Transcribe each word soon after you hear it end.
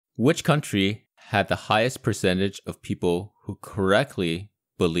Which country had the highest percentage of people who correctly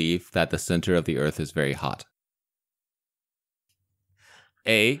believe that the center of the Earth is very hot?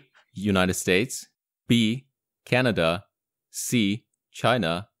 A, United States, B, Canada, C,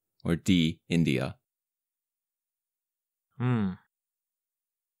 China, or D, India? So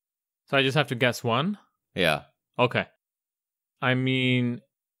I just have to guess one? Yeah. Okay. I mean...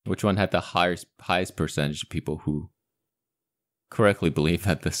 Which one had the highest percentage of people who correctly believe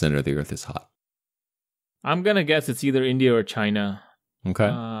that the center of the Earth is hot? I'm going to guess it's either India or China. Okay.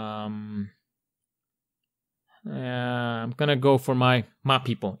 I'm going to go for my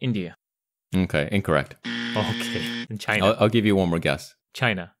people, India. Okay, incorrect. Okay, in China. I'll give you one more guess.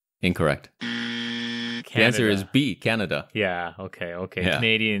 China. Incorrect. Canada. The answer is B, Canada. Yeah, okay. Yeah.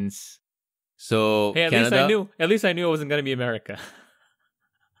 Canadians. So Hey, Canada, at least I knew it wasn't going to be America.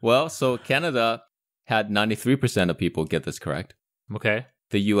 well, so Canada had 93% of people get this correct. Okay.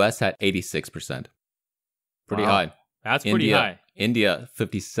 The US had 86%. Pretty Wow. high. That's pretty high. India,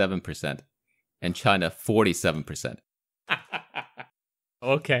 57%. And China, 47%.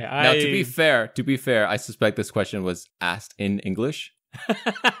 Okay. Now, to be fair, I suspect this question was asked in English.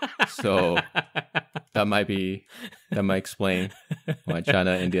 So that might explain why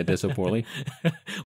China and India did so poorly.